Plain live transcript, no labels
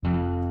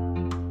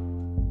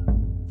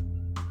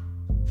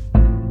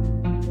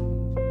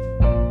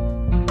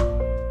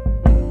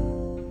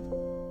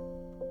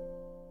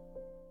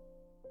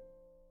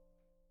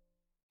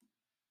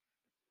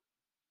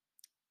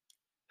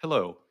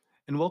Hello,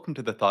 and welcome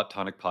to the Thought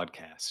Tonic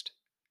podcast.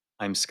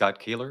 I'm Scott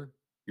Kaler,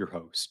 your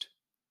host.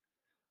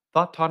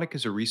 Thought Tonic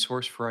is a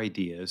resource for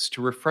ideas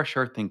to refresh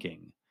our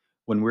thinking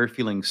when we're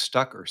feeling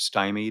stuck or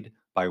stymied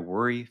by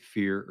worry,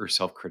 fear, or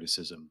self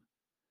criticism,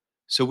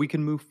 so we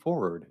can move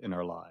forward in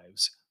our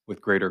lives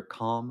with greater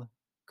calm,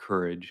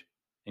 courage,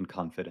 and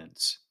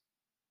confidence.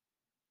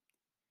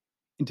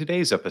 In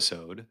today's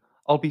episode,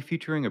 I'll be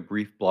featuring a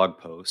brief blog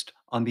post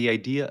on the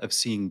idea of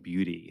seeing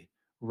beauty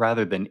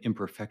rather than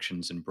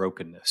imperfections and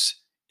brokenness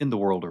in the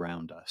world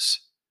around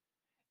us,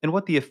 and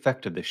what the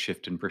effect of this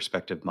shift in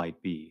perspective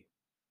might be.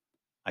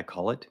 I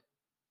call it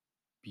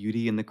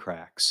beauty in the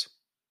cracks.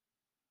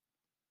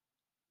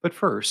 But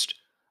first,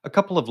 a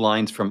couple of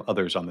lines from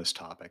others on this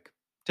topic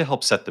to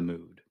help set the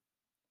mood.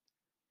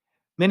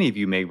 Many of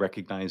you may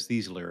recognize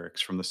these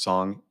lyrics from the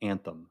song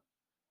Anthem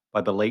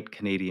by the late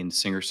Canadian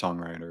singer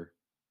songwriter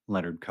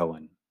Leonard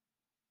Cohen.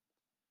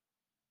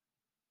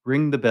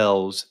 Ring the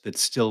bells that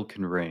still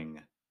can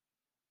ring.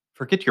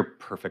 Forget your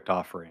perfect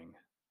offering.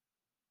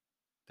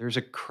 There's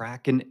a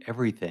crack in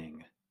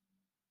everything.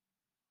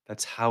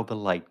 That's how the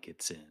light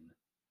gets in.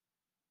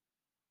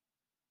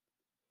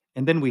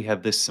 And then we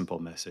have this simple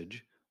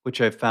message,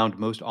 which I've found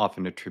most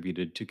often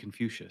attributed to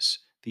Confucius,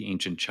 the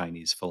ancient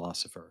Chinese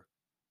philosopher.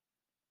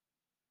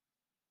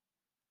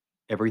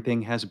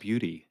 Everything has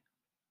beauty,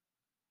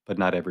 but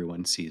not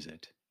everyone sees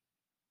it.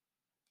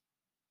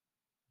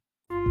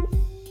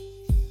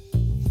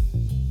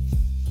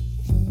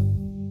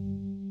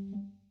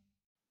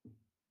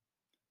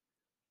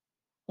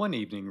 One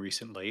evening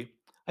recently,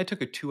 I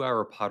took a 2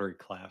 hour pottery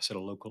class at a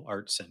local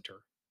art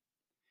center.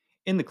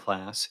 In the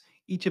class,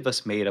 each of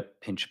us made a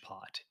pinch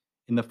pot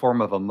in the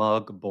form of a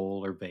mug,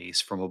 bowl, or vase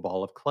from a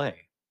ball of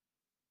clay.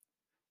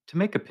 To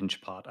make a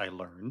pinch pot, I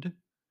learned,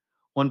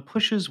 one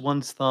pushes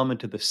one's thumb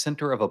into the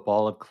center of a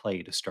ball of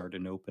clay to start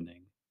an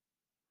opening.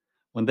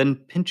 One then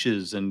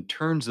pinches and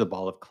turns the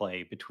ball of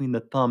clay between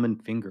the thumb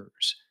and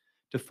fingers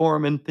to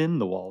form and thin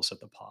the walls of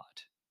the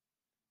pot,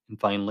 and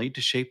finally to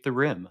shape the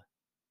rim.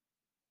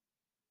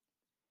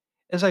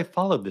 As I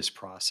followed this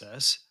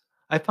process,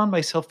 I found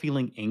myself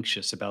feeling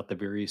anxious about the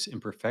various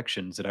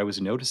imperfections that I was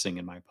noticing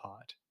in my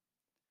pot.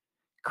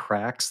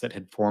 Cracks that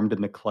had formed in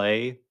the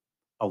clay,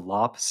 a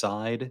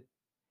lopside,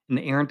 an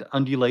errant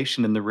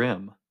undulation in the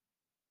rim.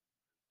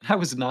 I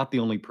was not the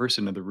only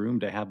person in the room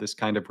to have this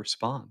kind of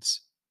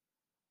response.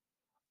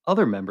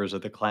 Other members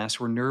of the class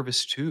were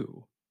nervous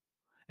too,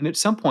 and at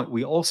some point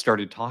we all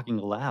started talking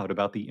aloud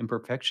about the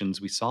imperfections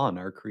we saw in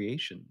our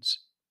creations.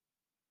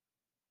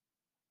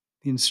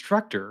 The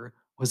instructor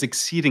was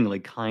exceedingly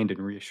kind and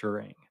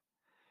reassuring,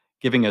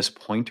 giving us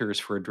pointers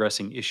for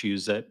addressing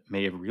issues that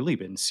may have really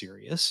been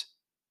serious,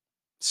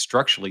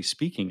 structurally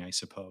speaking, I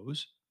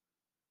suppose,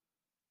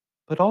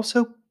 but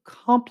also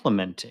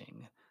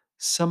complimenting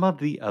some of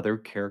the other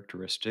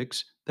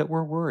characteristics that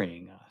were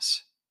worrying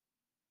us.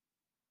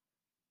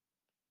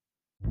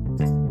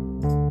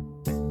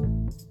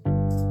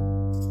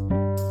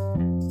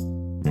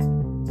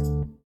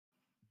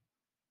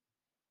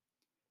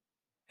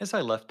 As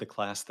I left the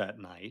class that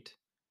night,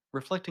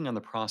 reflecting on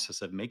the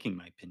process of making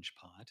my pinch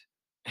pot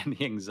and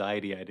the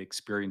anxiety I'd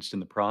experienced in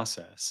the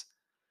process,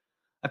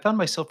 I found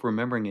myself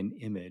remembering an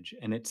image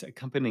and its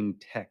accompanying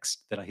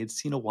text that I had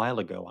seen a while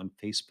ago on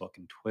Facebook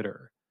and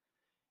Twitter,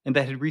 and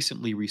that had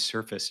recently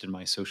resurfaced in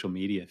my social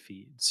media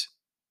feeds.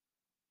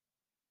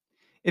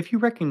 If you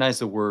recognize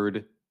the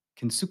word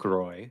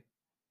kintsukuroi,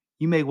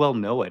 you may well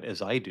know it,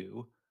 as I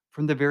do,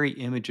 from the very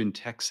image and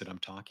text that I'm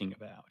talking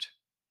about.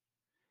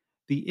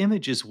 The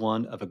image is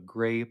one of a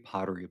gray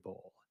pottery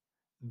bowl,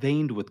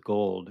 veined with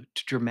gold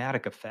to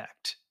dramatic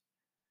effect,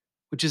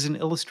 which is an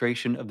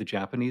illustration of the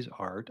Japanese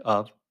art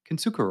of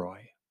kintsukuroi,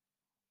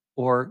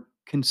 or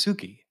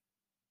kintsugi.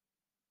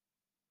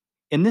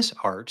 In this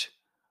art,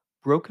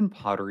 broken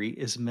pottery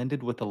is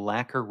mended with a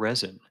lacquer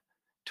resin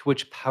to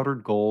which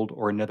powdered gold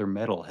or another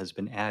metal has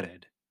been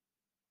added.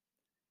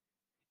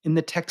 In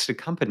the text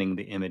accompanying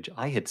the image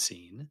I had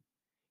seen,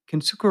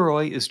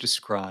 kintsukuroi is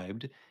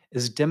described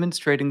as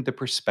demonstrating the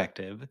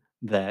perspective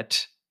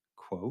that,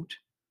 quote,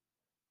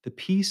 the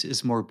piece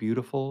is more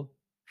beautiful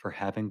for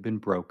having been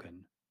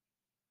broken,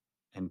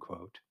 end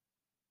quote.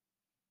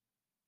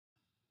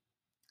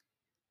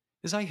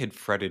 As I had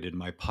fretted in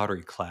my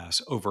pottery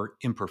class over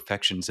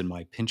imperfections in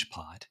my pinch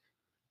pot,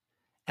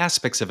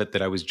 aspects of it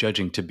that I was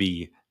judging to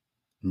be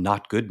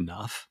not good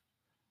enough,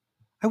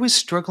 I was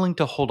struggling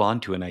to hold on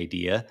to an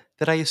idea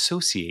that I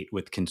associate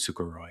with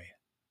kintsukuroi.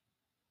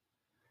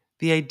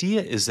 The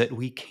idea is that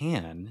we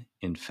can,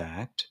 in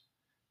fact,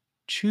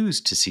 choose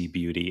to see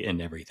beauty in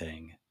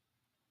everything,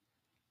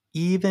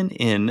 even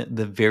in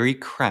the very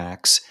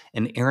cracks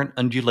and errant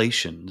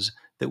undulations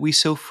that we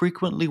so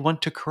frequently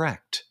want to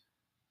correct,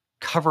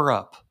 cover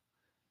up,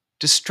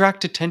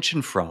 distract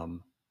attention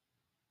from,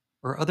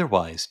 or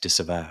otherwise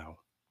disavow.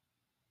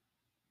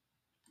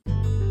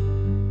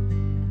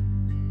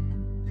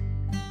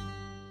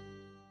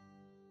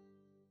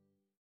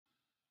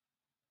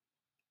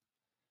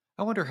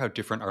 I wonder how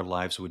different our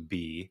lives would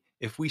be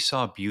if we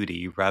saw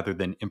beauty rather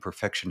than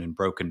imperfection and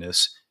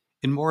brokenness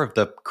in more of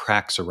the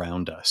cracks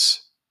around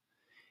us,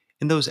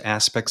 in those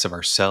aspects of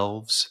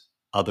ourselves,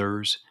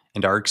 others,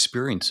 and our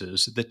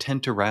experiences that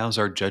tend to rouse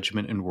our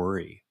judgment and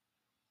worry,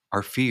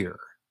 our fear,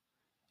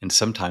 and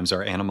sometimes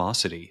our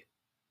animosity.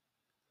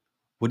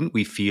 Wouldn't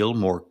we feel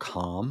more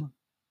calm,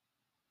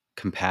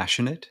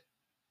 compassionate,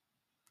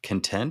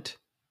 content,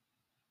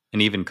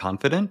 and even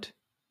confident?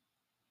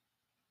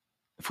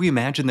 If we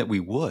imagine that we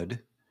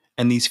would,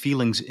 and these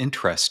feelings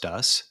interest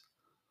us,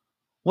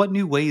 what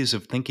new ways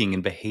of thinking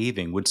and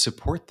behaving would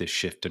support this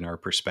shift in our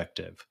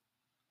perspective?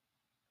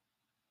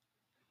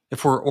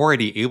 If we're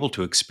already able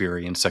to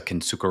experience a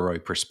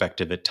Kintsukuroi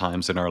perspective at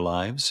times in our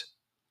lives,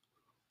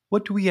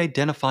 what do we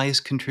identify as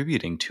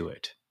contributing to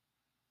it?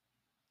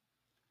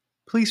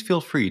 Please feel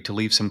free to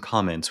leave some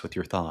comments with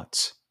your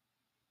thoughts.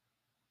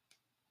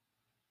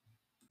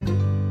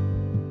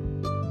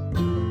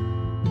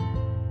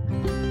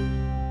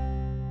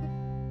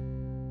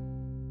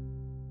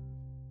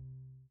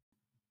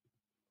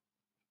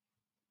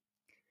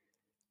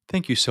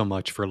 Thank you so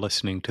much for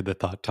listening to the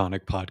Thought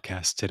Tonic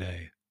podcast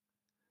today.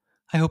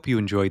 I hope you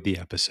enjoyed the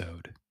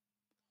episode.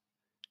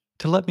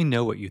 To let me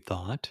know what you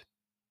thought,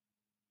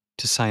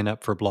 to sign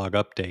up for blog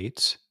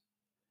updates,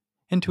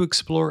 and to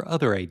explore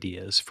other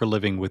ideas for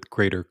living with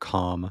greater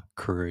calm,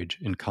 courage,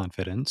 and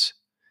confidence,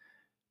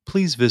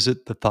 please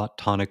visit the Thought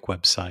Tonic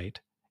website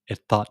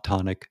at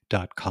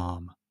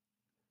thoughttonic.com.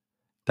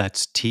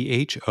 That's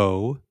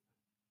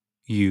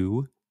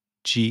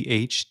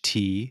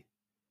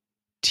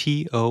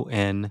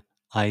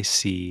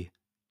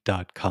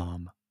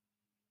THOUGHTTONIC.com.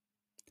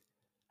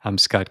 I'm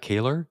Scott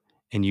Kaler,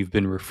 and you've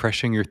been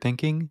refreshing your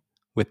thinking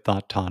with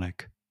Thought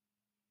Tonic.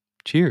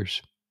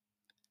 Cheers,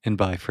 and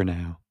bye for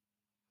now.